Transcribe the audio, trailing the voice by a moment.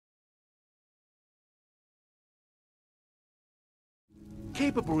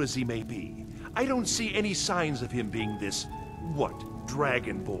Capable as he may be, I don't see any signs of him being this, what,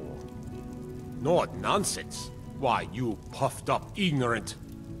 Dragonborn. Not nonsense. Why, you puffed up ignorant.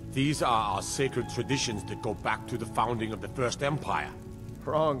 These are our sacred traditions that go back to the founding of the First Empire.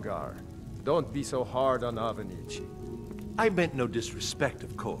 Hrongar, don't be so hard on Avenici. I meant no disrespect,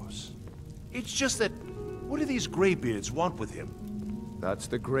 of course. It's just that, what do these Greybeards want with him? That's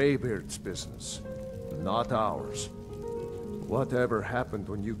the Greybeards' business, not ours. Whatever happened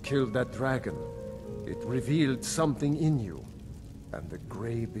when you killed that dragon, it revealed something in you, and the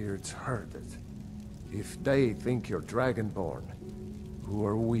Greybeards heard it. If they think you're Dragonborn, who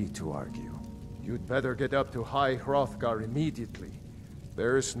are we to argue? You'd better get up to High Hrothgar immediately.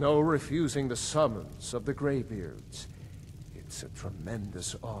 There's no refusing the summons of the Greybeards. It's a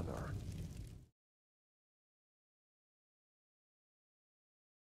tremendous honor.